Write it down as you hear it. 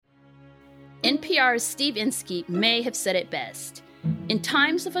NPR's Steve Inskeep may have said it best. In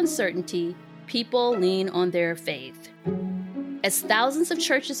times of uncertainty, people lean on their faith. As thousands of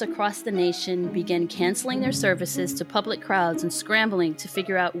churches across the nation began canceling their services to public crowds and scrambling to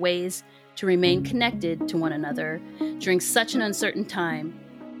figure out ways to remain connected to one another during such an uncertain time,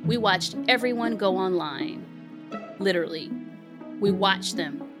 we watched everyone go online. Literally. We watched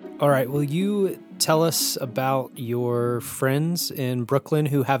them. All right, will you tell us about your friends in Brooklyn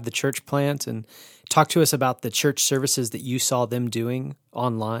who have the church plant and talk to us about the church services that you saw them doing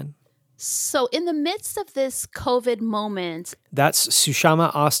online? So in the midst of this COVID moment... That's Sushama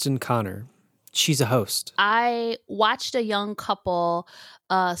Austin Connor. She's a host. I watched a young couple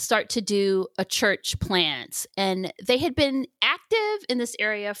start to do a church plant, and they had been active in this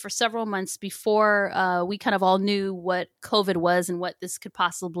area for several months before we kind of all knew what COVID was and what this could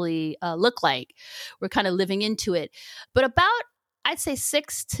possibly look like. We're kind of living into it. But about, I'd say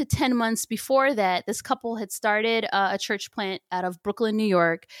 6 to 10 months before that, this couple had started a church plant out of Brooklyn, New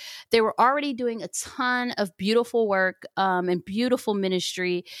York. They were already doing a ton of beautiful work and beautiful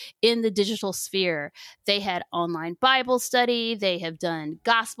ministry in the digital sphere. They had online Bible study. They have done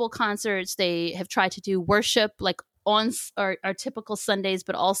gospel concerts. They have tried to do worship like on our typical Sundays,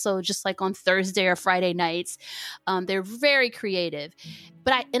 but also just like on Thursday or Friday nights. They're very creative.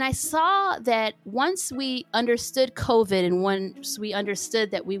 But I saw that once we understood COVID and once we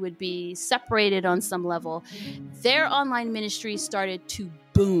understood that we would be separated on some level, their online ministry started to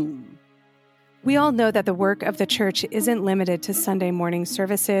boom. We all know that the work of the church isn't limited to Sunday morning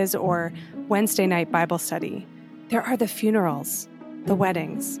services or Wednesday night Bible study. There are the funerals, the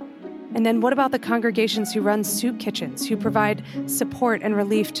weddings. And then what about the congregations who run soup kitchens, who provide support and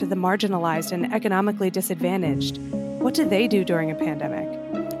relief to the marginalized and economically disadvantaged? What do they do during a pandemic?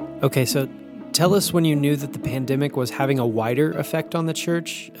 Okay, so tell us when you knew that the pandemic was having a wider effect on the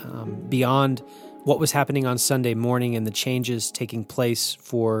church, beyond what was happening on Sunday morning and the changes taking place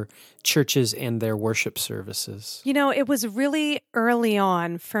for churches and their worship services. You know, it was really early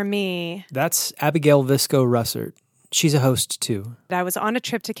on for me. That's Abigail Visco-Russert. She's a host, too. I was on a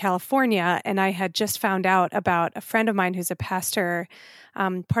trip to California, and I had just found out about a friend of mine who's a pastor,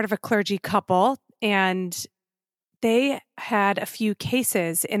 part of a clergy couple, and they had a few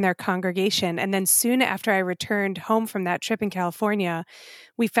cases in their congregation. And then soon after I returned home from that trip in California,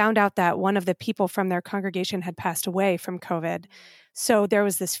 we found out that one of the people from their congregation had passed away from COVID. So there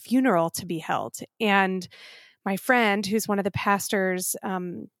was this funeral to be held. And my friend, who's one of the pastors,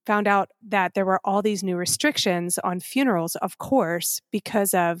 found out that there were all these new restrictions on funerals, of course,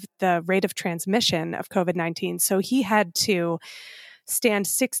 because of the rate of transmission of COVID-19. So he had to stand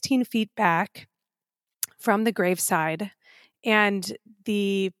 16 feet back from the graveside. And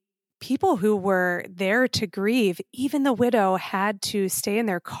the people who were there to grieve, even the widow, had to stay in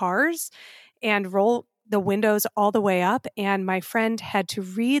their cars and roll the windows all the way up, and my friend had to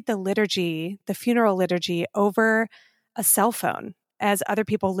read the liturgy, the funeral liturgy, over a cell phone as other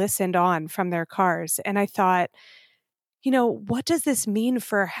people listened on from their cars. And I thought, you know, what does this mean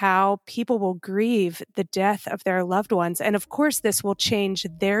for how people will grieve the death of their loved ones? And of course, this will change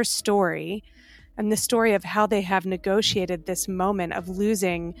their story and the story of how they have negotiated this moment of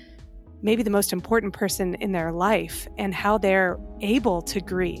losing maybe the most important person in their life and how they're able to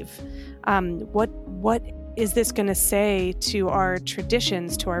grieve. What is this going to say to our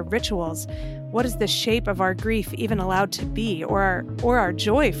traditions, to our rituals? What is the shape of our grief even allowed to be, or our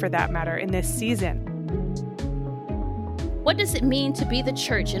joy for that matter, in this season? What does it mean to be the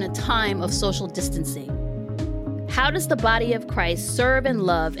church in a time of social distancing? How does the body of Christ serve and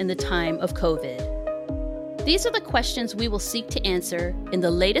love in the time of COVID? These are the questions we will seek to answer in the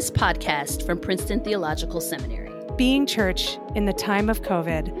latest podcast from Princeton Theological Seminary. Being Church in the Time of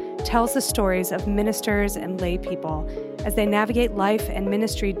COVID tells the stories of ministers and lay people as they navigate life and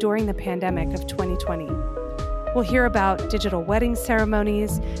ministry during the pandemic of 2020. We'll hear about digital wedding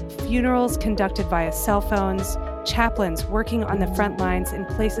ceremonies, funerals conducted via cell phones, chaplains working on the front lines in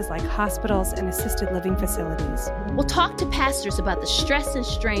places like hospitals and assisted living facilities. We'll talk to pastors about the stress and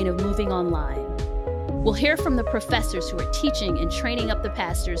strain of moving online. We'll hear from the professors who are teaching and training up the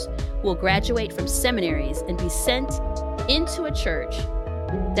pastors who will graduate from seminaries and be sent into a church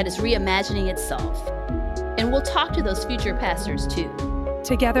that is reimagining itself. And we'll talk to those future pastors too.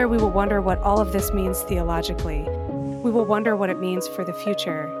 Together, we will wonder what all of this means theologically. We will wonder what it means for the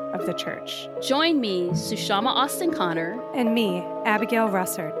future of the church. Join me, Sushama Austin Connor. And me, Abigail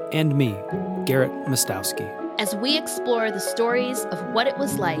Russert. And me, Garrett Mostowski. As we explore the stories of what it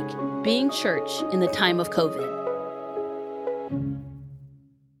was like being church in the time of COVID.